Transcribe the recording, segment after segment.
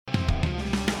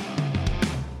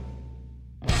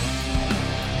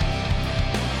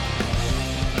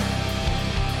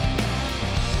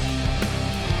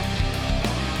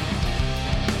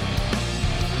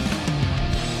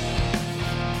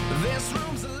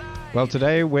Well,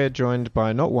 today we're joined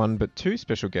by not one but two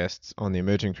special guests on the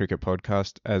Emerging Cricket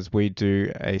podcast as we do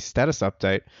a status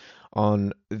update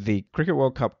on the Cricket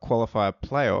World Cup Qualifier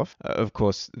Playoff, of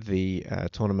course the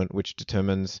tournament which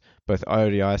determines both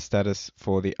IODI status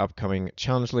for the upcoming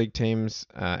Challenge League teams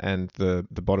and the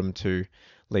bottom two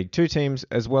League 2 teams,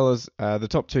 as well as the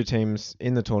top two teams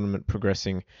in the tournament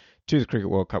progressing to the Cricket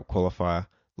World Cup Qualifier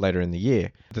later in the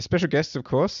year. The special guests, of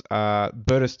course, are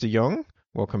Bertus de Jong.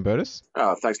 Welcome, Bertus.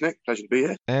 Oh, thanks, Nick. Pleasure to be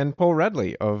here. And Paul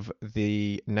Radley of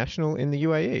the National in the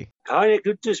UAE. Hi,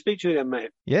 good to speak to you again,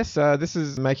 mate. Yes, this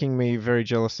is making me very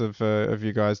jealous of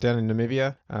you guys down in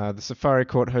Namibia. The Safari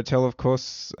Court Hotel, of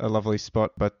course, a lovely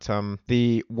spot, but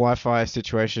the Wi-Fi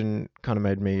situation kind of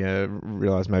made me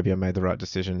realise maybe I made the right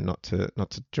decision not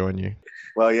to join you.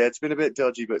 Well, yeah, it's been a bit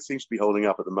dodgy, but it seems to be holding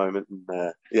up at the moment.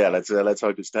 And let's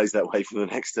hope it stays that way for the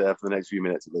next few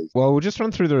minutes at least. Well, we'll just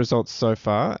run through the results so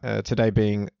far. Today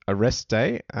being a rest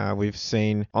day, we've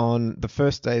seen on the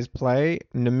first day's play,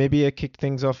 Namibia kicked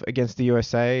things off against the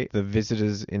USA. The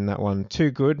visitors in that one too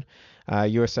good.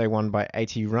 USA won by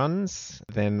 80 runs.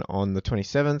 Then on the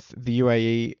 27th, the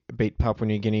UAE beat Papua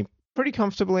New Guinea pretty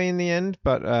comfortably in the end,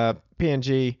 but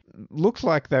PNG looked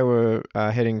like they were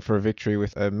heading for a victory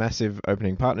with a massive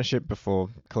opening partnership before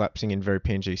collapsing in very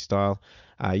PNG style.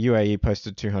 UAE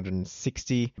posted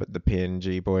 260, but the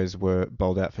PNG boys were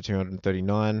bowled out for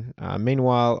 239.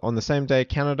 Meanwhile, on the same day,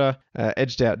 Canada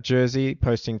edged out Jersey,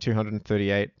 posting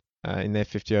 238 in their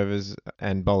 50 overs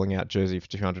and bowling out Jersey for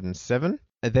 207.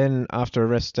 And then after a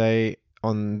rest day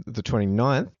on the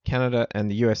 29th, Canada and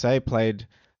the USA played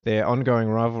their ongoing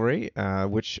rivalry,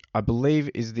 which I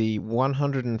believe is the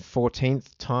 114th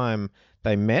time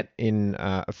they met in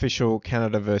official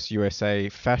Canada versus USA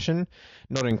fashion,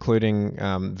 not including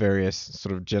various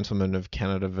sort of gentlemen of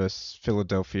Canada versus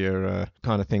Philadelphia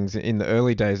kind of things in the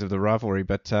early days of the rivalry.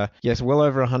 But yes, well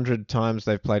over 100 times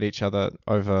they've played each other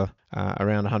over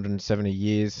around 170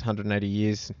 years, 180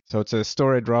 years. So it's a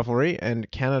storied rivalry,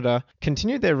 and Canada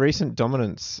continued their recent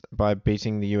dominance by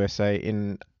beating the USA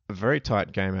in a very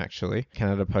tight game, actually.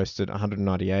 Canada posted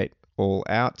 198 all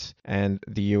out, and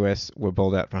the US were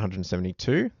bowled out for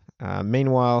 172.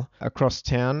 Meanwhile, across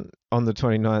town on the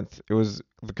 29th, it was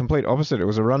the complete opposite. It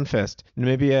was a run fest.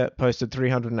 Namibia posted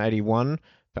 381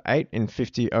 for 8 in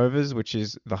 50 overs, which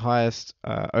is the highest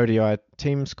ODI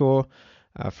team score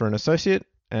for an associate.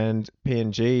 And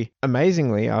PNG,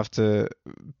 amazingly, after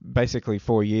basically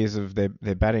 4 years of their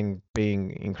batting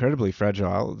being incredibly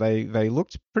fragile, they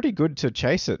looked pretty good to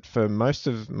chase it for most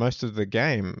of the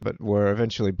game, but were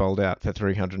eventually bowled out for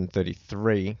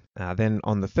 333. Then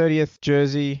on the 30th,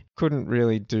 Jersey couldn't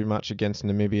really do much against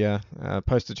Namibia,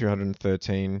 posted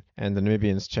 213, and the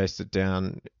Namibians chased it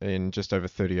down in just over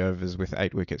 30 overs with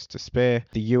 8 wickets to spare.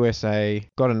 The USA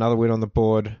got another win on the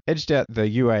board, edged out the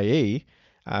UAE,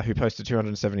 who posted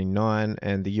 279,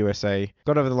 and the USA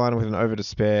got over the line with an over to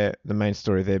spare, the main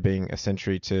story there being a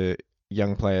century to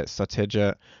young player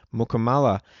Sateja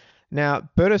Mukamala. Now,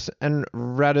 Bertus and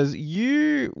Radders,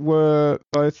 you were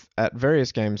both at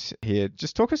various games here.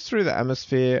 Just talk us through the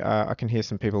atmosphere. I can hear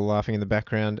some people laughing in the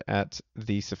background at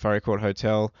the Safari Court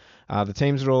Hotel. The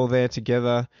teams are all there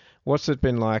together. What's it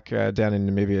been like down in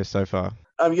Namibia so far?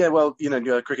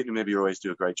 Cricket Namibia always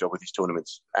do a great job with these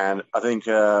tournaments. And I think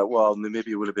while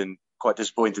Namibia would have been quite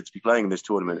disappointed to be playing in this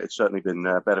tournament, it's certainly been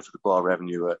better for the bar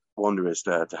revenue at Wanderers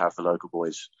to have the local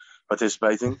boys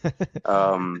participating.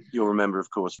 You'll remember,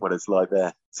 of course, what it's like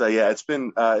there. So yeah, it's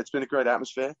been a great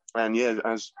atmosphere. And yeah,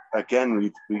 as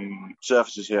again, the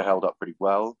surfaces here held up pretty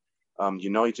well.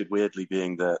 United weirdly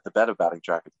being the better batting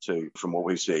track of the two from what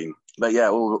we've seen. But yeah,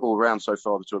 all around so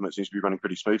far the tournament seems to be running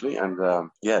pretty smoothly, and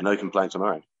no complaints on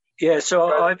our end. Yeah,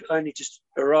 so I've only just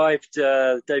arrived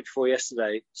the day before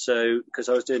yesterday, so because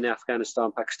I was doing the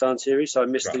Afghanistan-Pakistan series, so I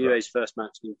missed the UAE's first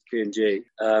match in PNG.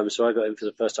 So I got in for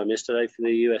the first time yesterday for the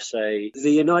USA.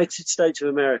 The United States of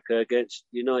America against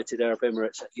United Arab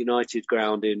Emirates at United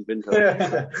Ground in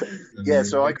Windhoek. Yeah,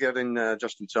 so I got in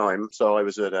just in time. So I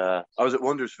was at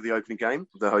Wanderers for the opening game,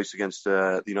 the host against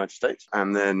the United States,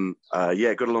 and then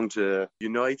got along to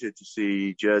United to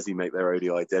see Jersey make their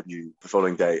ODI debut the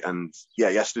following day. And yeah,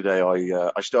 yesterday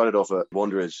I started off at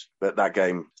Wanderers, but that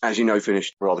game, as you know,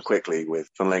 finished rather quickly with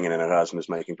Van Lingen and Erasmus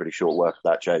making pretty short work of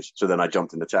that chase. So then I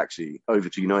jumped in the taxi over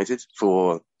to United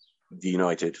for the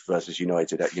United versus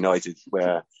United at United,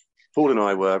 where Paul and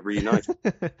I were reunited.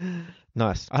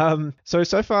 Nice.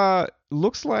 So far,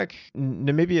 looks like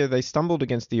Namibia, they stumbled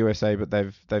against the USA, but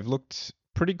they've looked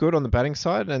pretty good on the batting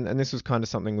side, and this was kind of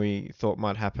something we thought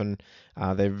might happen.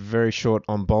 They're very short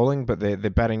on bowling, but their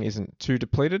batting isn't too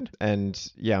depleted. And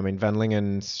yeah, I mean, Van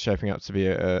Lingen's shaping up to be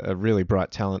a really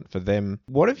bright talent for them.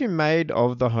 What have you made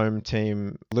of the home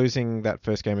team losing that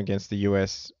first game against the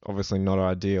US? Obviously not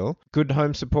ideal. Good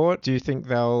home support. Do you think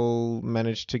they'll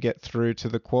manage to get through to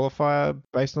the qualifier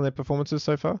based on their performances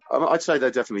so far? I'd say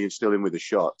they're definitely still in with a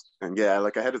shot. And yeah,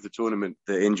 like ahead of the tournament,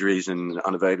 the injuries and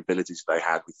unavailabilities they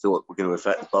had, we thought were going to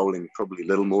affect the bowling probably a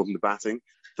little more than the batting.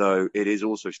 Though it is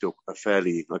also still a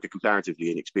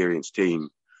comparatively inexperienced team,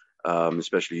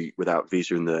 especially without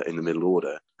Visa in the middle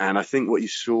order. And I think what you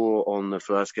saw on the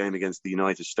first game against the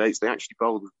United States, they actually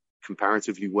bowled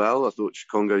comparatively well. I thought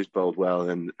Chikongo's bowled well,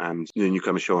 and the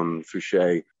newcomer Sean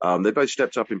Fouché, they both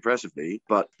stepped up impressively,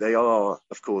 but they are,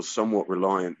 of course, somewhat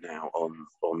reliant now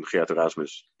on Geert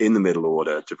Erasmus in the middle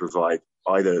order to provide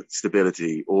either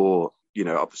stability or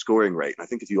up the scoring rate. And I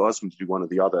think if you ask him to do one or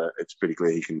the other, it's pretty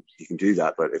clear he can do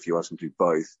that. But if you ask him to do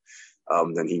both,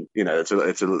 then it's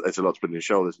a lot to put in his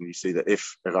shoulders. And you see that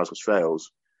if Erasmus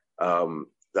fails,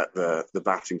 that the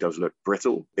batting does look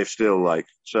brittle. If still,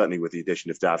 certainly with the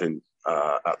addition of Davin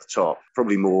at the top,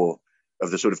 probably more of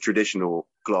the sort of traditional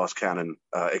glass cannon,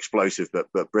 explosive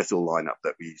but brittle lineup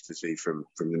that we used to see from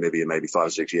Namibia maybe 5 or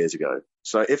 6 years ago.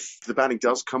 So if the batting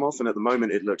does come off, and at the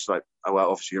moment it looks like,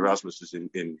 obviously Erasmus is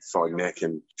in fine nick,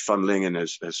 and Van Lingen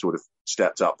has sort of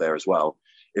stepped up there as well.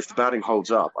 If the batting holds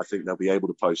up, I think they'll be able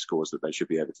to post scores that they should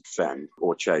be able to defend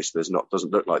or chase.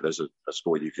 Doesn't look like there's a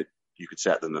score you could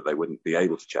set them that they wouldn't be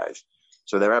able to chase.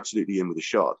 So they're absolutely in with a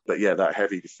shot. But yeah, that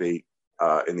heavy defeat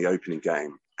in the opening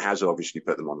game has obviously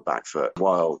put them on the back foot.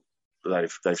 While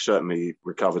they've certainly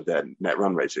recovered their net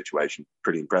run rate situation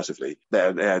pretty impressively.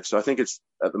 So I think it's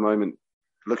at the moment,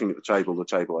 looking at the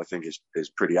table I think is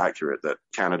pretty accurate that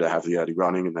Canada have the early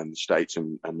running, and then the States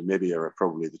and Namibia are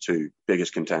probably the two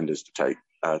biggest contenders to take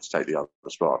the other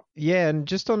spot. Yeah, and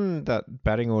just on that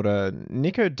batting order,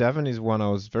 Nico Davin is one I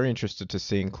was very interested to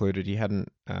see included. He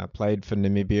hadn't played for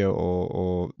Namibia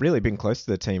or really been close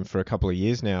to the team for a couple of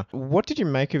years now. What did you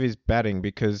make of his batting?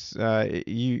 Because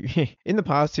in the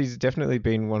past, he's definitely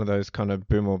been one of those kind of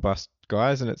boom or bust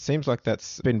guys, and it seems like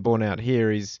that's been borne out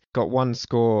here. He's got one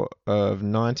score of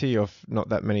 90 off not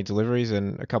that many deliveries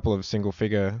and a couple of single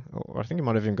figure, or I think he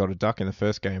might have even got a duck in the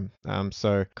first game.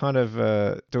 So kind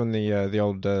of doing the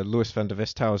old Louis van der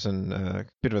Westhausen,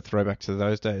 bit of a throwback to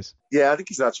those days. Yeah, I think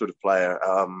he's that sort of player.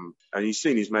 And you've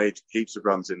seen he's made heaps of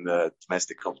runs in the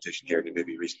domestic competition here in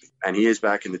Namibia recently. And he is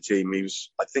back in the team.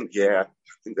 I think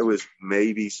there was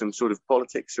maybe some sort of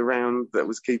politics around that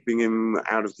was keeping him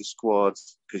out of the squad,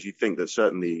 because you'd think that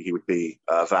certainly he would be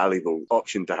a valuable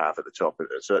option to have at the top,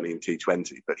 certainly in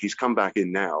T20. But he's come back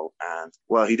in now, and,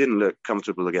 he didn't look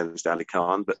comfortable against Ali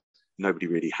Khan, but nobody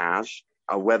really has.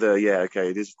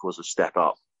 It is, of course, a step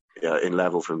up in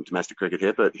level from domestic cricket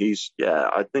here, but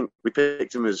I think I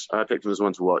picked him as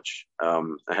one to watch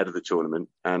ahead of the tournament,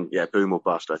 and boom or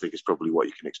bust, I think, is probably what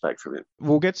you can expect from him.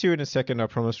 We'll get to you in a second, I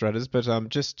promise, Radders, but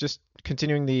just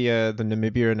continuing the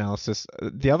Namibia analysis,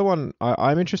 the other one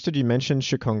I'm interested, you mentioned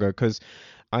Chikongo, because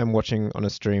I'm watching on a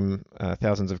stream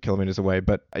thousands of kilometers away,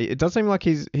 but it does seem like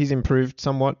he's improved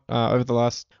somewhat over the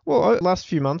last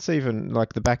few months, even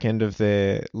like the back end of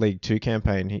their League 2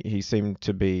 campaign. He seemed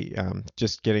to be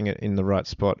just getting it in the right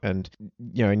spot, and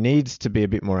needs to be a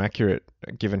bit more accurate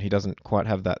given he doesn't quite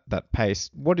have that pace.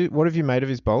 What have you made of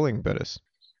his bowling, Bertus?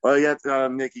 Well,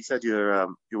 Nick, you said you're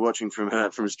watching from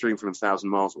a stream from 1,000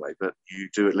 miles away, but you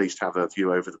do at least have a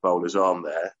view over the bowler's arm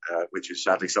there, which is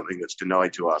sadly something that's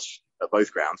denied to us at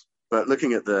both grounds. But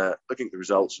looking at the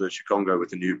results for Chikongo with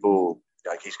the new ball,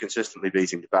 he's consistently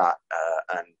beating the bat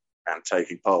and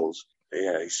taking poles.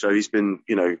 Yeah, so he's been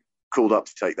called up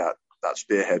to take that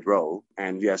spearhead role,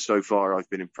 and so far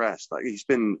I've been impressed. He's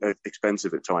been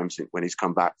expensive at times when he's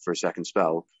come back for a second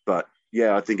spell, but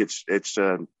I think it's.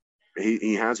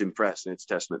 He has impressed, and it's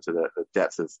testament to the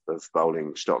depth of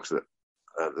bowling stocks that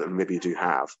Namibia do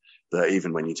have, that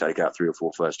even when you take out 3 or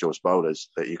 4 first-choice bowlers,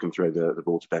 that you can throw the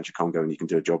ball to Ben Chikongo and he can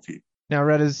do a job for you. Now,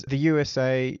 Radders, the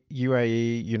USA,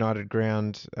 UAE, United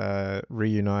Ground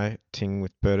reuniting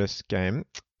with Bertus game.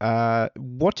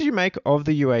 What did you make of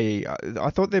the UAE? I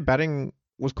thought their batting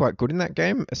was quite good in that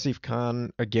game. Asif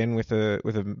Khan again with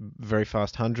a very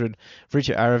fast 100.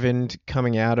 Richard Aravind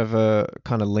coming out of a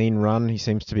kind of lean run. He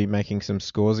seems to be making some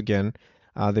scores again.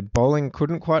 The bowling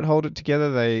couldn't quite hold it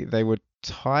together. They were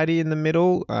tidy in the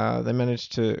middle. They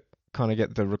managed to kind of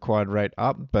get the required rate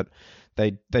up, but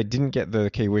they didn't get the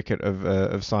key wicket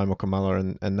of Simon Kamala,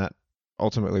 and that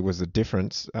ultimately was the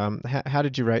difference. How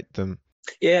did you rate them?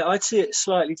 Yeah, I'd see it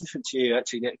slightly different to you,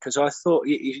 actually, Nick, because I thought,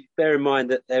 you bear in mind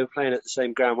that they were playing at the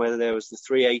same ground where there was the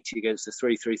 380 against the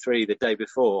 333 the day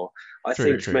before. I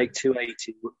think to make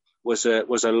 280 was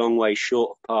a long way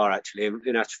short of par, actually.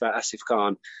 In actual fact, Asif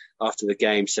Khan, after the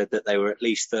game, said that they were at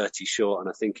least 30 short, and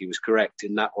I think he was correct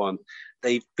in that one.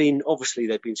 They've been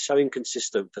so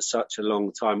inconsistent for such a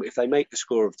long time. If they make the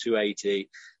score of 280,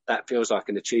 that feels like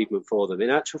an achievement for them.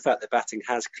 In actual fact, the batting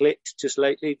has clicked just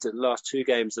lately. The last two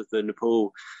games of the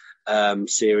Nepal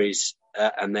series,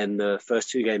 and then the first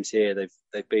two games here,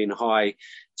 they've been high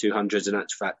 200s, and in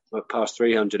actual fact past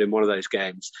 300 in one of those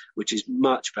games, which is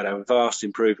much better, a vast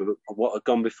improvement of what had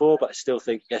gone before. But I still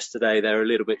think yesterday they're a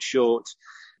little bit short.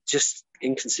 Just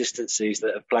inconsistencies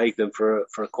that have plagued them for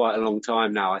quite a long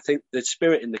time now. I think the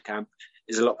spirit in the camp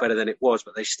is a lot better than it was,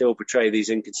 but they still portray these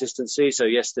inconsistencies. So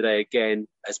yesterday, again,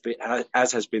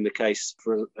 as has been the case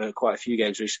for quite a few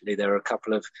games recently, there are a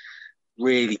couple of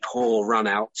really poor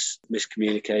run-outs,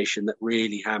 miscommunication that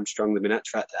really hamstrung them. In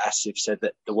actual fact, Asif said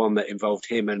that the one that involved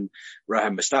him and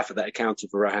Rohan Mustafa, that accounted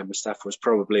for Rohan Mustafa, was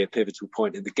probably a pivotal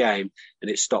point in the game,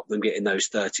 and it stopped them getting those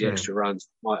 30 extra runs.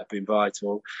 Might have been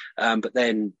vital. But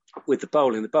then with the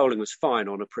bowling was fine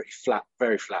on a pretty flat,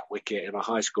 very flat wicket and a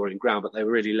high-scoring ground, but they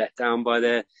were really let down by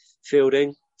their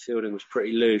fielding. Fielding was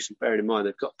pretty loose, and bearing in mind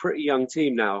they've got a pretty young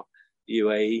team now,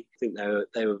 UAE. I think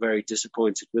they were very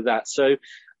disappointed with that. So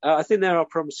I think there are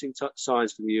promising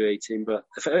signs for the UAE team, but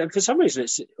for some reason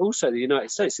it's also the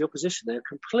United States, the opposition. They're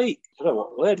complete. I don't know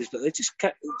what the word is, but they just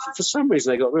kept, for some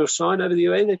reason they got a real sign over the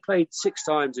UAE. They played 6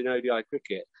 times in ODI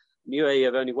cricket, and UAE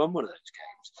have only won one of those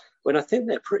games. When I think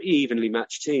they're pretty evenly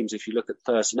matched teams if you look at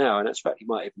the personnel, and in fact you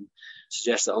might even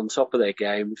suggest that on top of their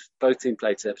game, if both teams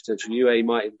play to their potential, UAE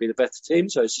might even be the better team.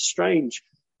 So it's a strange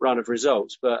run of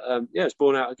results, but it's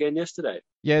borne out again yesterday.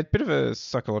 Yeah, a bit of a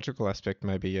psychological aspect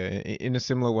maybe, in a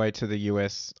similar way to the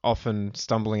US often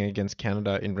stumbling against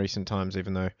Canada in recent times,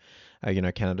 even though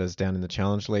Canada's down in the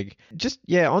Challenge League. Just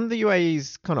on the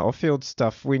UAE's kind of off-field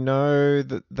stuff, we know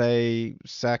that they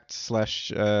sacked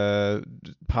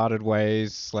 / parted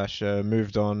ways /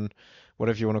 moved on,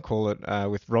 whatever you want to call it,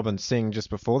 with Robin Singh just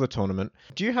before the tournament.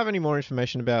 Do you have any more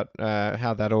information about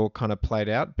how that all kind of played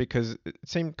out? Because it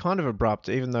seemed kind of abrupt,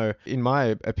 even though, in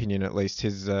my opinion at least,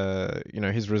 his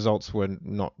results were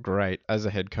not great as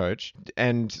a head coach.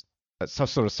 And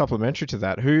sort of supplementary to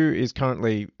that, who is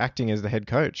currently acting as the head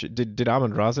coach? Did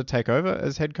Ahmed Raza take over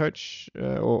as head coach,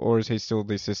 or is he still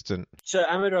the assistant? So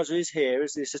Ahmed Raza is here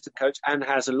as the assistant coach and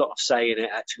has a lot of say in it,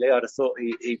 actually. I'd have thought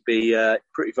he'd be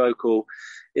pretty vocal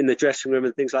in the dressing room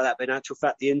and things like that. But in actual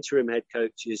fact, the interim head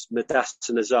coach is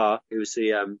Mudassir Nazar, who was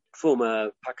the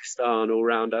former Pakistan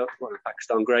all-rounder, one of the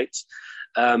Pakistan greats.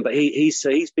 But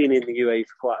he's been in the UAE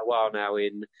for quite a while now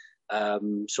in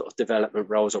sort of development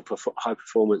roles or high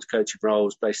performance coaching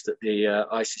roles based at the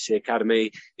ICC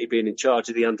Academy. He'd been in charge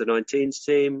of the under-19s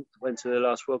team, went to the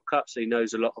last World Cup, so he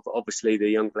knows a lot of, obviously the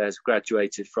young players have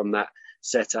graduated from that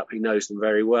setup. He knows them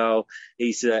very well.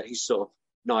 He's sort of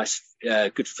nice,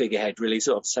 good figurehead, really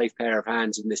sort of safe pair of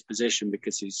hands in this position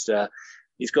because he's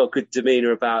got good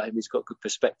demeanour about him. He's got good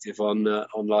perspective on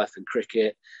life and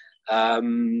cricket. So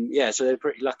they're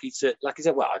pretty lucky to, like I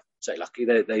said, well, I'd say lucky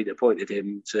they appointed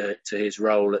him to his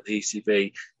role at the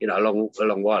ECB, a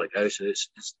long while ago. So it's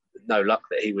no luck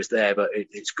that he was there, but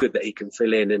it's good that he can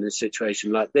fill in a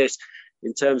situation like this.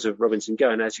 In terms of Robinson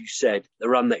going, as you said, the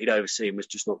run that he'd overseen was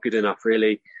just not good enough,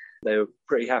 really. They were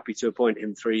pretty happy to appoint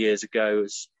him 3 years ago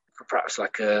as perhaps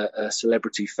like a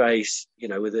celebrity face,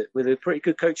 with a pretty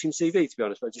good coaching CV, to be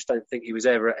honest. But I just don't think he was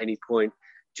ever at any point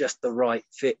just the right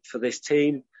fit for this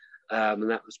team. And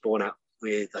that was borne out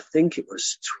with, I think it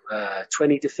was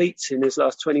 20 defeats in his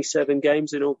last 27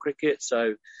 games in all cricket.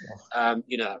 So,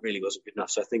 that really wasn't good enough.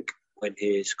 So I think when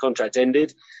his contract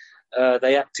ended,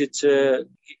 they acted to,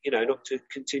 not to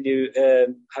continue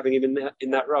having him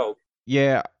in that role.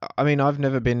 Yeah, I mean, I've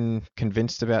never been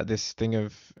convinced about this thing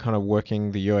of kind of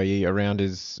working the UAE around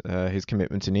his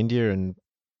commitments in India and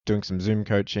doing some Zoom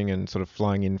coaching and sort of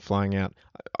flying in, flying out.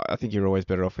 I think you're always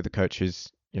better off with a coach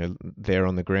who's there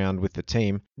on the ground with the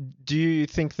team. Do you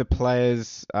think the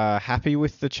players are happy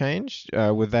with the change?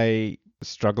 Were they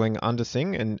struggling under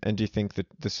Singh? And do you think that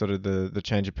the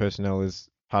change of personnel is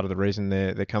part of the reason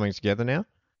they're coming together now?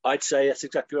 I'd say that's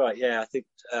exactly right. Yeah, I think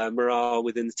morale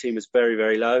within the team was very,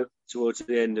 very low towards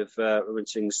the end of Robin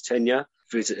Singh's tenure.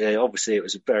 Obviously, it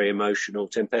was a very emotional,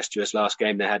 tempestuous last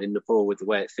game they had in Nepal with the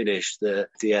way it finished, the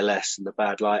DLS and the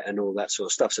bad light and all that sort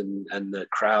of stuff. And the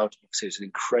crowd, obviously, it was an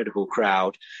incredible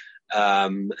crowd.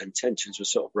 And tensions were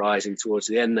sort of rising towards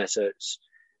the end there. So it's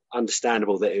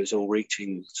understandable that it was all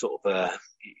reaching sort of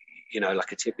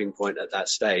like a tipping point at that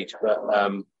stage. But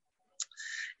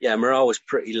morale was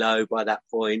pretty low by that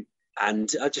point. And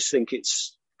I just think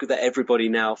it's good that everybody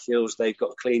now feels they've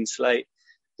got a clean slate.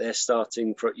 They're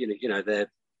starting for,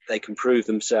 they can prove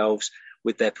themselves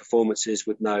with their performances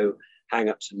with no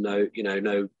hang-ups and no,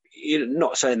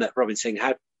 not saying that Robin Singh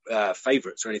had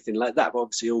favourites or anything like that, but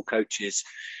obviously all coaches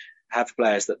have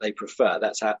players that they prefer.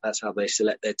 That's how they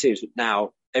select their teams. But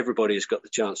now everybody has got the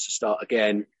chance to start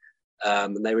again,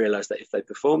 and they realise that if they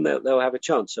perform, they'll have a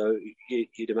chance. So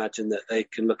you'd imagine that they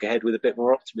can look ahead with a bit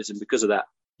more optimism because of that.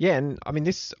 Yeah, and I mean,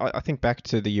 I think back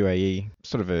to the UAE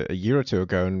sort of a year or two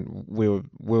ago, and we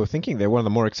were thinking they're one of the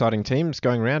more exciting teams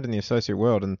going around in the associate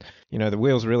world, and the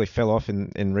wheels really fell off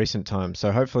in recent times.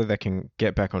 So hopefully they can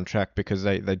get back on track, because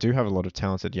they do have a lot of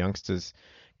talented youngsters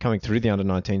coming through the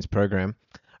under-19s program.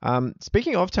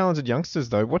 Speaking of talented youngsters,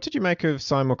 though, what did you make of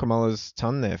Simon Kamala's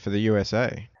ton there for the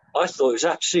USA? I thought it was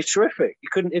absolutely terrific. You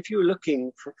couldn't, if you were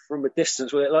looking from a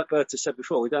distance, like Bertus said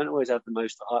before, we don't always have the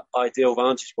most ideal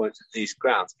vantage points at these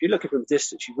grounds. If you're looking from a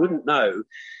distance, you wouldn't know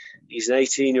he's an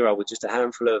 18-year-old with just a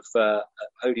handful of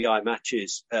ODI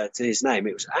matches to his name.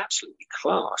 It was absolutely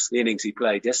class, the innings he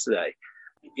played yesterday.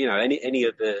 Any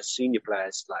of the senior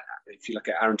players, like if you look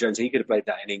at Aaron Jones, he could have played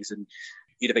that innings and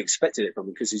you'd have expected it from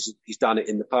him because he's done it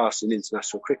in the past in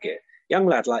international cricket. Young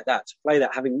lad like that, to play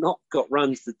that, having not got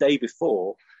runs the day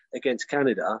before against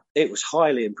Canada, it was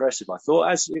highly impressive. I thought,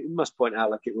 as you must point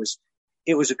out, like it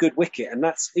was a good wicket, and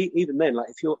that's even then, like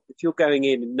if you're going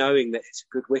in and knowing that it's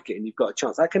a good wicket and you've got a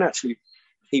chance, that can actually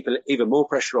keep even more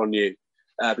pressure on you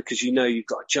because you've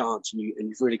got a chance and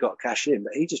you've really got to cash in.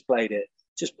 But he just played it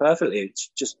just perfectly.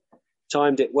 It's just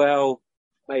timed it well,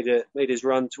 made his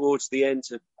run towards the end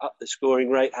to up the scoring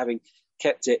rate, having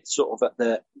kept it sort of at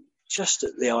the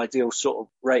ideal sort of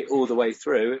rate all the way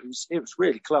through. It was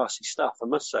really classy stuff, I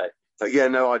must say. I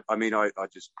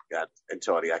just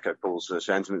entirely echo Paul's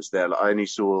sentiments there. Like, I only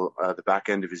saw the back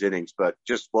end of his innings, but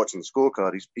just watching the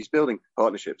scorecard, he's building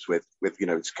partnerships with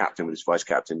his captain, with his vice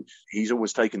captain. He's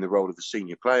always taken the role of the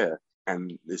senior player,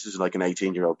 and this is like an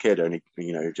 18-year-old kid, only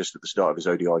just at the start of his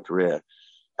ODI career.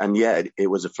 And yeah, it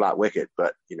was a flat wicket,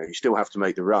 but you still have to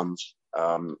make the runs,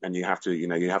 and you have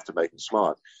to make them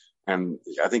smart. And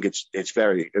I think it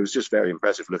was just very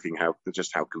impressive looking how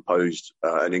composed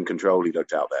and in control he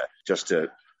looked out there, just to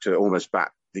almost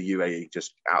back the UAE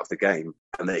just out of the game,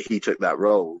 and that he took that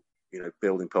role,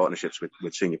 building partnerships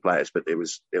with senior players. But it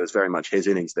was very much his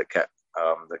innings that kept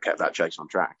that chase on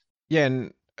track. Yeah,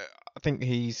 and I think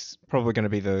he's probably going to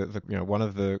be the one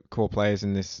of the core players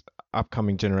in this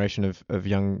upcoming generation of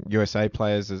young USA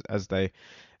players as they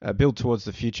build towards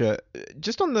the future.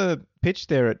 Just on the pitch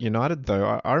there at United,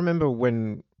 though, I remember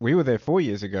when we were there 4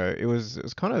 years ago, it was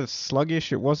kind of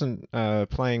sluggish. It wasn't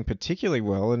playing particularly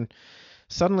well, and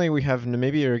suddenly we have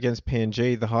Namibia against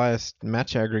PNG, the highest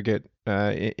match aggregate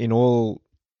in all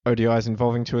ODIs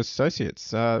involving two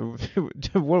associates.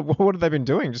 What have they been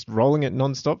doing? Just rolling it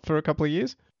non-stop for a couple of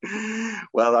years?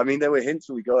 Well, I mean, there were hints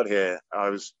we got here. I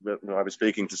was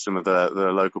speaking to some of the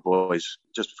local boys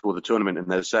just before the tournament, and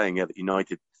they were saying that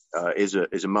United is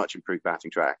a much improved batting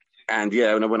track. And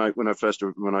yeah, when I first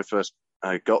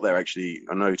got there, actually,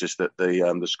 I noticed that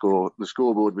the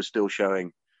scoreboard was still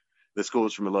showing the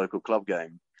scores from a local club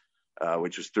game,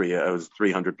 which was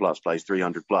 300 plus, plays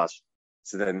 300 plus.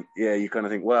 So then, yeah, you kind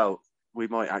of think, well, we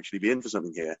might actually be in for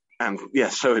something here. And yeah,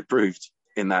 so it proved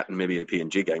in that Namibia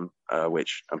PNG game,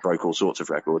 which broke all sorts of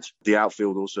records. The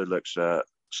outfield also looks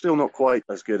still not quite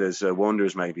as good as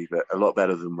Wanderers maybe, but a lot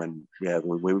better than when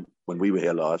we were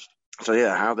here last. So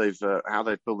yeah, how they've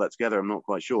pulled that together, I'm not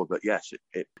quite sure, but yes,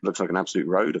 it looks like an absolute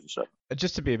road of a sudden.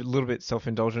 Just to be a little bit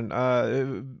self-indulgent,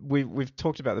 we've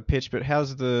talked about the pitch, but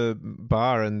how's the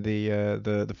bar and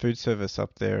the food service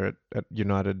up there at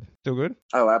United? Still good?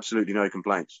 Oh, absolutely no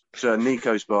complaints. So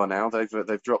Nico's bar now,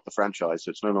 they've dropped the franchise,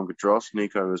 so it's no longer Dross.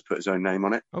 Nico has put his own name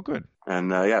on it. Oh, good.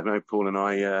 And Paul and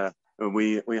I.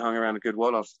 We hung around a good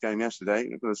while after the game yesterday.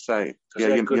 I've got to say,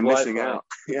 yeah, you're missing out.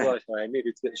 Yeah. Wi-Fi. I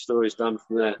needed to get the stories done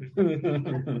from there.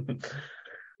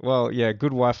 Well, yeah, good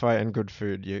Wi-Fi and good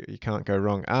food. You can't go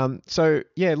wrong. So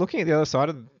yeah, looking at the other side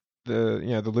of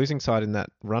the losing side in that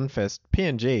run fest,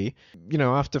 PNG,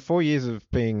 after 4 years of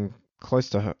being close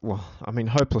to, well, I mean,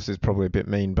 hopeless is probably a bit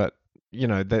mean, but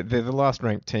they're the last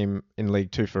ranked team in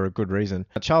League 2 for a good reason.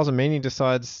 Charles Amini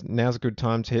decides now's a good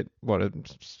time to hit, a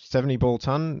 70 ball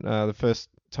ton, the first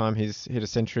time he's hit a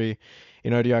century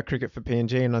in ODI cricket for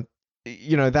PNG. And,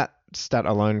 that stat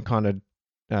alone kind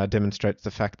of demonstrates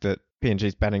the fact that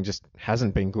PNG's batting just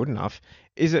hasn't been good enough.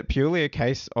 Is it purely a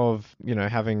case of,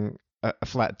 having a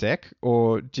flat deck,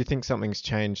 or do you think something's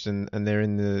changed and they're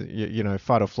in the,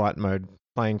 fight or flight mode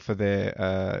playing for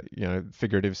their,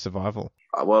 figurative survival.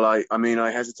 Well, I mean,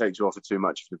 I hesitate to offer too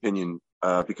much of an opinion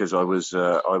because I was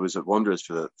at Wanderers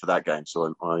for that game,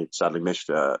 so I sadly missed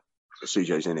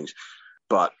CJ's innings.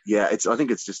 But yeah, I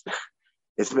think it's just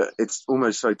it's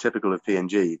almost so typical of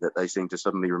PNG that they seem to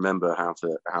suddenly remember how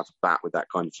to bat with that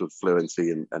kind of sort of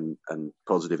fluency and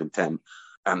positive intent,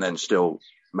 and then still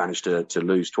managed to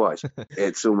lose twice.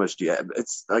 It's almost,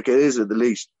 it's like it is at the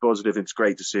least positive. It's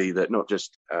great to see that not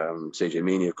just CJ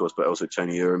Meany, of course, but also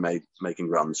Tony Ura making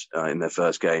runs in their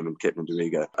first game and Kipman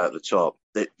Doriga at the top.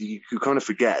 That you kind of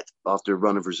forget after a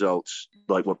run of results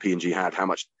like what PNG had, how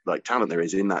much like talent there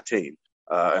is in that team,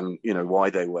 and why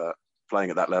they were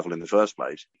playing at that level in the first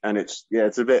place. And it's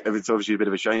obviously a bit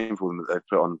of a shame for them that they've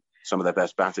put on some of their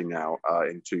best batting now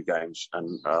in 2 games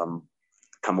and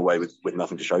come away with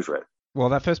nothing to show for it. Well,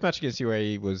 that first match against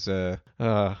UAE was, a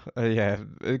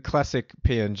classic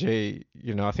PNG.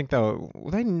 I think they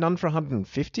were they none for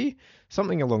 150,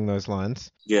 something along those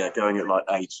lines. Yeah, going at like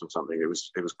 8 or something. It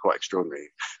was quite extraordinary.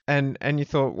 And you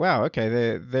thought, wow,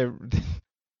 okay,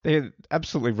 they're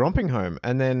absolutely romping home,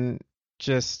 and then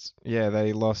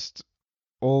they lost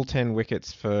all 10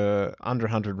 wickets for under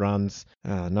 100 runs.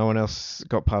 No one else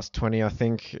got past 20, I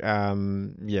think.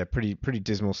 Pretty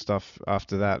dismal stuff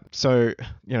after that. So,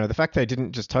 the fact they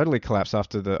didn't just totally collapse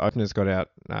after the openers got out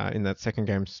in that second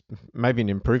game's maybe an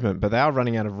improvement, but they are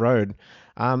running out of road.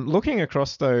 Looking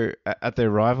across, though, at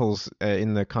their rivals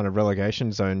in the kind of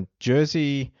relegation zone,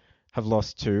 Jersey have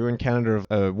lost 2 and Canada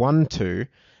have won 2.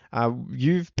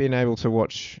 You've been able to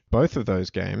watch both of those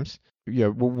games. Yeah,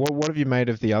 well, what have you made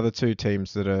of the other 2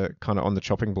 teams that are kind of on the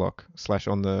chopping block /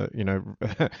 on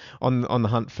the on the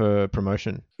hunt for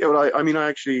promotion? Yeah, well, I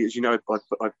actually, as you know,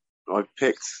 I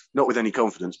picked, not with any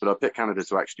confidence, but I picked Canada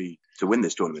to win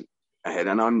this tournament ahead,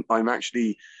 and I'm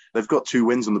actually, they've got 2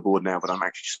 wins on the board now, but I'm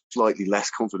actually slightly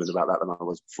less confident about that than I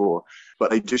was before.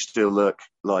 But they do still look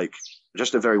like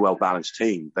just a very well balanced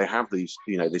team. They have these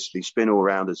spin all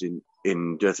rounders in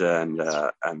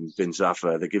Dutta and Bin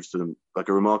Zafar that gives them like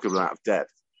a remarkable amount of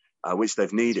depth, which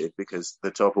they've needed because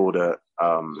the top order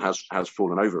has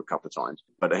fallen over a couple of times,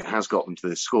 but it has got them to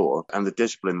this score, and the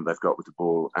discipline they've got with the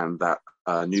ball and that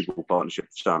new ball partnership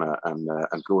with Sana and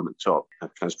Gordon at the top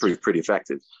has proved pretty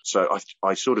effective. So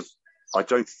I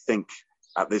don't think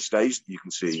at this stage you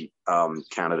can see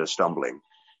Canada stumbling.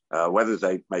 Whether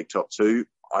they make top 2,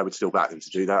 I would still back them to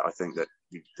do that. I think that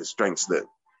the strengths that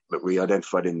we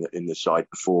identified in the side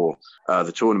before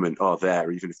the tournament are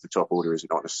there, even if the top order is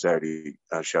not necessarily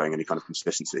showing any kind of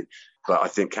consistency. But I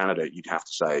think Canada, you'd have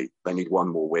to say they need one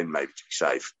more win maybe to be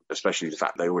safe, especially the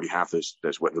fact they already have the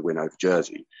win over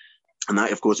Jersey. And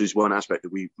that, of course, is one aspect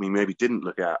that we maybe didn't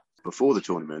look at before the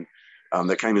tournament.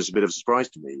 That came as a bit of a surprise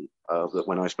to me, that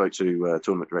when I spoke to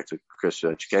tournament director Chris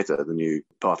Chiqueta, the new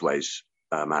Pathways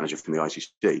manager from the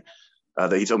ICC,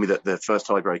 that he told me that the first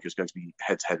tiebreaker is going to be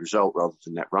head-to-head result rather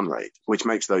than net run rate, which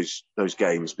makes those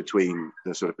games between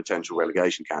the sort of potential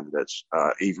relegation candidates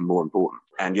even more important.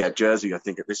 And yeah, Jersey, I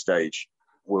think at this stage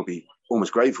will be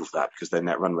almost grateful for that because their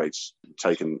net run rate's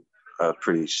taken a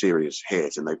pretty serious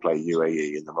hit, and they play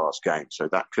UAE in the last game, so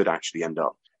that could actually end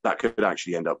up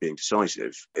being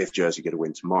decisive if Jersey get a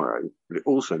win tomorrow. But it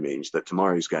also means that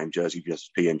tomorrow's game, Jersey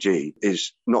versus PNG,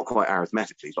 is not quite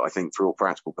arithmetically, but I think for all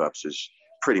practical purposes,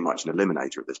 pretty much an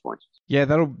eliminator at this point. Yeah,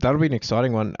 that'll be an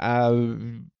exciting one.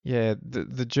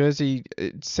 The Jersey,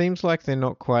 it seems like they're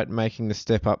not quite making the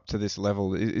step up to this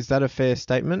level. Is that a fair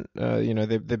statement?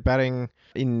 Their batting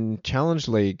in Challenge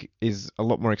League is a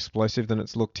lot more explosive than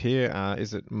it's looked here.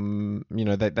 Is it?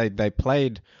 They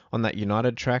played on that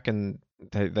United track and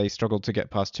they struggled to get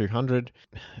past 200.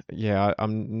 Yeah,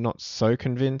 I'm not so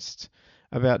convinced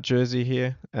about Jersey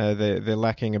here. They're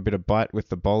lacking a bit of bite with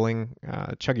the bowling.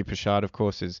 Chuggy Prashad, of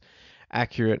course, is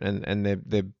accurate, and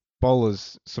their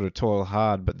bowlers sort of toil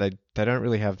hard, but they don't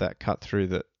really have that cut through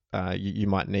that you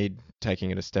might need taking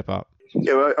it a step up.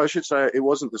 Yeah, well, I should say it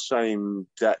wasn't the same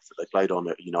depth that they played on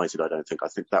at United, I don't think. I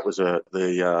think that was the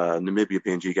Namibia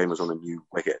PNG game was on a new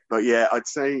wicket. But yeah, I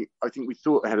think we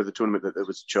thought ahead of the tournament that there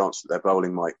was a chance that their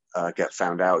bowling might get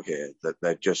found out here, that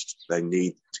they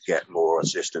need to get more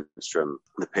assistance from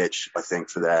the pitch, I think,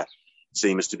 for their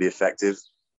seamers to be effective.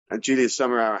 And Julius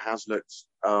Summerhour has looked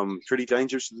pretty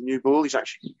dangerous with the new ball. He's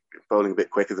actually bowling a bit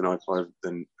quicker than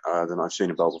I've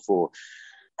seen him bowl before.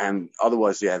 And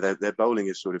otherwise, yeah, their bowling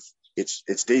is sort of,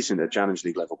 it's decent at Challenge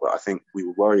League level, but I think we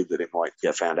were worried that it might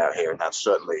get found out here. And that's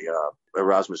certainly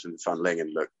Erasmus and Van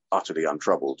Lingen looked utterly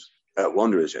untroubled at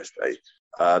Wanderers yesterday.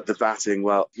 The batting,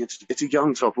 well, it's a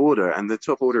young top order, and the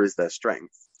top order is their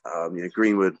strength.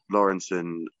 Greenwood,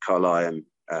 Lawrenson, Carlyle,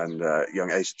 and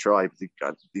young Ace Tribe.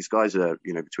 These guys are,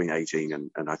 between 18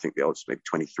 and I think the oldest maybe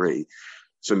 23.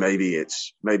 So maybe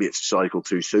it's a cycle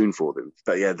too soon for them.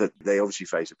 But yeah, they obviously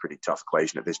face a pretty tough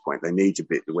equation at this point. They need to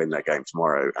win their game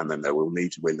tomorrow, and then they will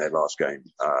need to win their last game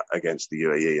against the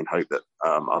UAE and hope that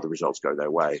other results go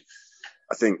their way.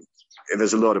 I think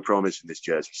there's a lot of promise in this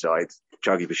Jersey side.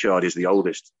 Chuggy Bashard is the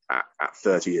oldest at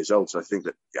 30 years old, so I think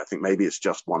maybe it's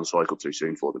just one cycle too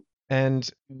soon for them. And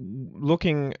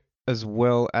looking as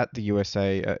well at the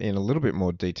USA in a little bit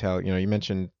more detail, you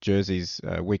mentioned Jersey's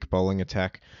weak bowling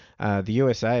attack. The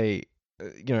USA,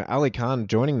 Ali Khan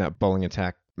joining that bowling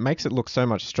attack makes it look so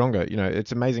much stronger.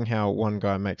 It's amazing how one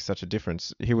guy makes such a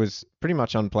difference. He was pretty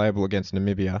much unplayable against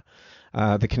Namibia.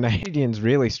 The Canadians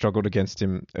really struggled against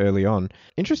him early on.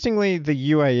 Interestingly,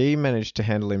 the UAE managed to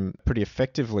handle him pretty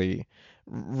effectively.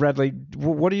 Radley,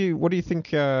 what do you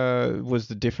think was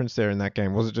the difference there in that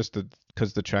game? Was it just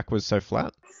because the track was so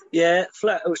flat? Yeah,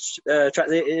 flat track.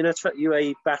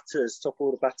 UAE batters, top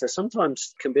order batters,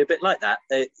 sometimes can be a bit like that.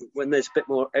 When there's a bit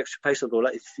more extra pace on the ball,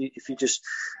 like if you just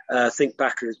think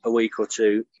back a week or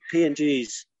two,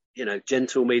 PNG's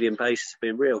gentle medium pace has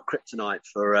been real kryptonite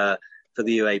for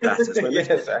the UAE batters.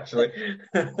 Yes, actually.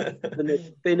 And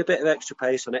there's been a bit of extra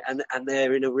pace on it, and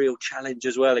they're in a real challenge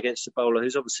as well against a bowler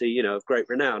who's obviously, of great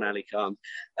renown, Ali Khan.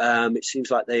 It seems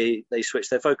like they switched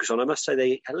their focus on. I must say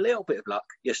they had a little bit of luck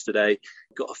yesterday,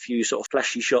 got a few sort of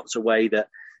flashy shots away that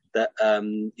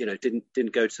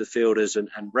didn't go to the fielders and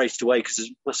raced away, because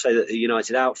I must say that the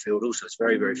United outfield also is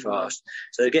very, very fast.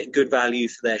 So they're getting good value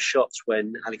for their shots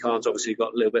when Ali Khan's obviously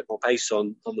got a little bit more pace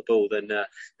on the ball than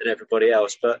everybody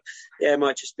else. But yeah, it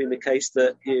might just be the case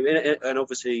that and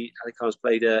obviously Ali Khan's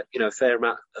played a fair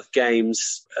amount of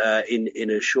games in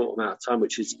a short amount of time,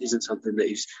 which isn't something that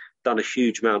he's done a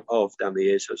huge amount of down the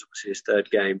years. So it's obviously his third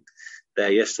game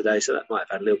there yesterday, so that might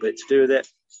have had a little bit to do with it.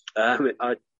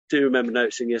 I do remember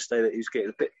noticing yesterday that he was getting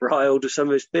a bit riled with some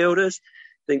of his fielders.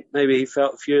 I think maybe he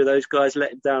felt a few of those guys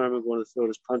let him down. I remember one of the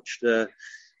fielders punched a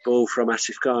ball from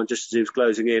Asif Khan just as he was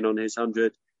closing in on his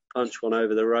 100, punched one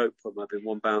over the rope. It might have been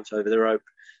one bounce over the rope.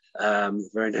 The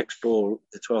very next ball,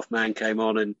 the 12th man came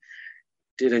on and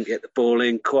didn't get the ball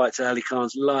in quite to Ali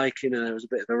Khan's liking, and there was a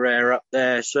bit of a rare up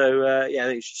there. So, I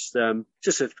think it's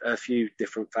just a few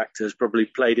different factors probably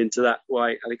played into that,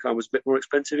 why Ali Khan was a bit more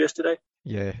expensive yesterday.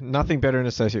 Yeah, nothing better in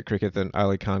associate cricket than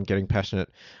Ali Khan getting passionate.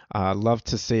 Love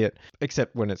to see it,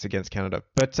 except when it's against Canada.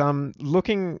 But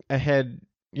looking ahead,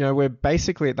 we're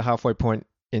basically at the halfway point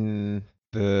in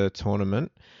the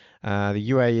tournament.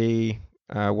 The UAE,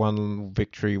 1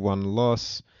 victory, 1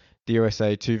 loss. The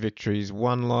USA, 2 victories,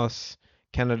 1 loss.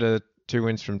 Canada, 2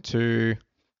 wins from 2.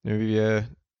 Namibia,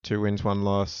 2 wins, 1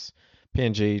 loss.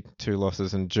 PNG, 2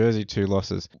 losses. And Jersey, 2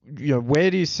 losses.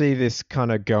 Where do you see this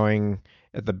kind of going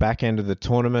at the back end of the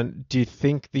tournament? Do you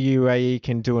think the UAE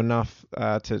can do enough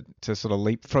to sort of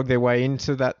leapfrog their way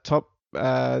into that top,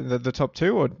 the top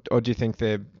 2? Or do you think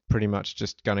they're pretty much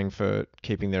just gunning for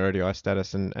keeping their ODI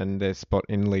status and their spot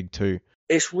in League 2?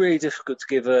 It's really difficult to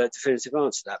give a definitive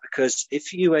answer to that, because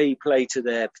if UAE play to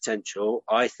their potential,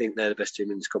 I think they're the best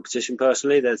team in this competition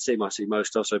personally. They're the team I see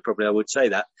most of, so probably I would say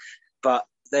that. But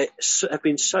they have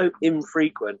been so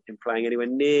infrequent in playing anywhere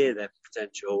near their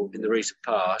potential in the recent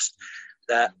past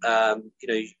that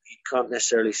you can't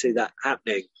necessarily see that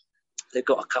happening. They've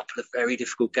got a couple of very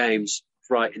difficult games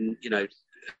right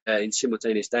in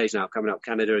simultaneous days now coming up.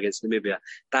 Canada against Namibia.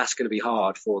 That's going to be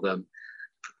hard for them.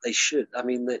 But they should. I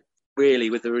mean, really,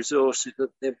 with the resources,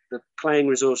 the playing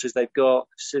resources they've got,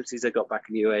 facilities they've got back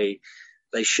in UAE,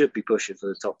 they should be pushing for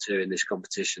the top 2 in this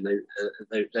competition.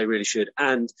 They really should.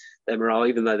 And their morale,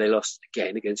 even though they lost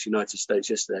again against United States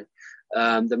yesterday,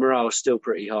 the morale is still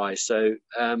pretty high. So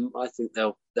I think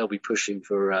they'll be pushing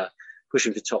for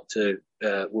top 2.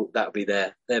 That'll be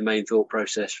their main thought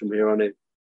process from here on in.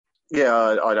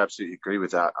 Yeah, I'd absolutely agree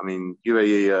with that. I mean,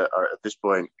 UAE are at this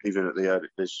point, even at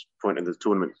this point in the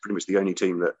tournament, pretty much the only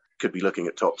team that could be looking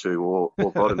at top 2 or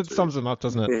bottom 2. It sums them up,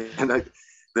 doesn't it? Yeah, and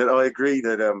I agree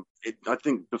that I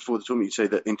think before the tournament you'd say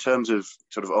that in terms of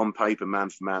sort of on paper, man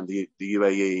for man, the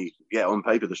UAE, on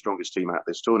paper the strongest team at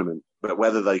this tournament. But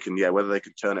whether they can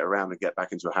turn it around and get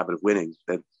back into a habit of winning,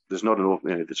 there's not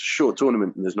it's a short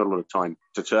tournament and there's not a lot of time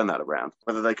to turn that around.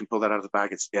 Whether they can pull that out of the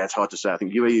bag, it's hard to say. I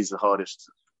think UAE is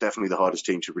definitely the hardest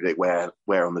team to predict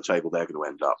where on the table they're going to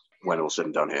end up when all's said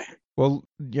and done here. Well,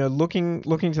 looking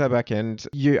to that back end,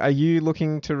 are you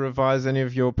looking to revise any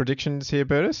of your predictions here,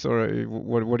 Bertus, or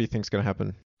what do you think is going to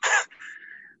happen?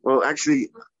 Well, actually,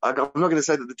 I'm not going to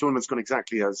say that the tournament's gone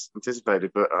exactly as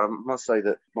anticipated, but I must say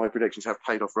that my predictions have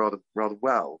paid off rather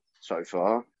well. so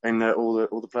far, and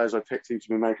all the players I picked seem to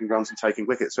be making runs and taking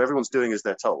wickets. So everyone's doing as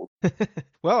they're told.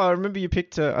 Well, I remember you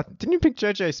picked. Didn't you pick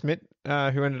JJ Smith,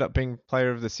 who ended up being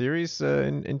Player of the Series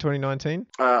in 2019?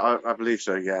 I believe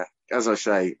so. Yeah. As I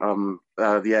say, the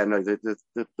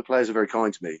players are very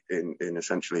kind to me in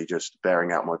essentially just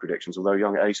bearing out my predictions. Although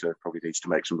young Asa probably needs to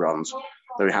make some runs,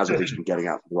 though he has at least been getting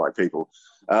out to the right people.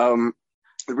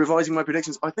 Revising my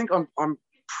predictions, I think I'm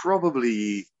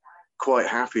probably quite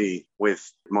happy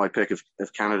with my pick of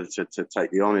Canada to take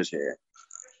the honours here.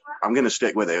 I'm going to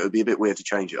stick with it. It would be a bit weird to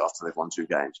change it after they've won 2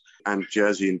 games. And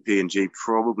Jersey and PNG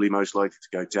probably most likely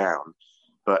to go down.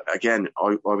 But again,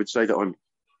 I would say that I'm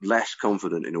less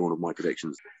confident in all of my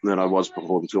predictions than I was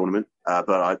before the tournament.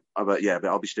 But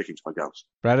I'll be sticking to my guns.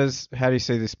 Bradders, how do you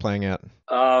see this playing out?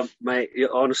 Mate,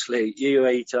 honestly,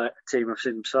 UAE team, I've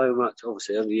seen them so much,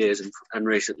 obviously, over the years and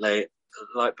recently.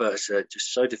 Like Bertus said,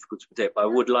 just so difficult to predict. But I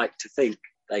would like to think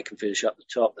they can finish up the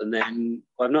top. And then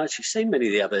I've not actually seen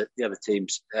many of the other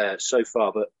teams so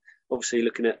far, but obviously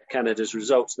looking at Canada's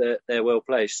results, they're well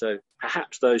placed. So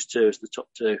perhaps those two as the top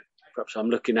 2. Perhaps I'm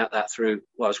looking at that through,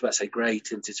 I was about to say grey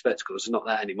tinted spectacles. It's not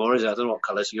that anymore, is it? I don't know what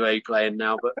colours UAE playing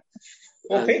now, but...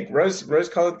 Well, pink,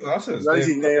 rose-coloured glasses.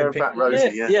 Rosy, they're in fact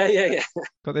rosy, yeah.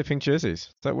 Got their pink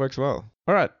jerseys. That works well.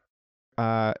 All right.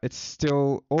 It's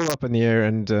still all up in the air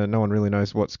and no one really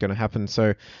knows what's going to happen.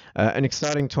 So an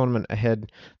exciting tournament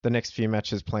ahead. The next few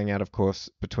matches playing out, of course,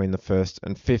 between the 1st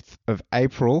and 5th of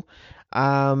April.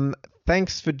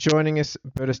 Thanks for joining us,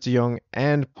 Bertus de Jong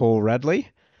and Paul Radley.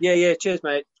 Yeah. Cheers,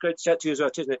 mate. It's great to chat to you as well.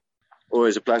 Cheers, mate.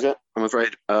 Always a pleasure. I'm afraid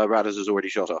Radders has already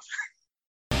shot off.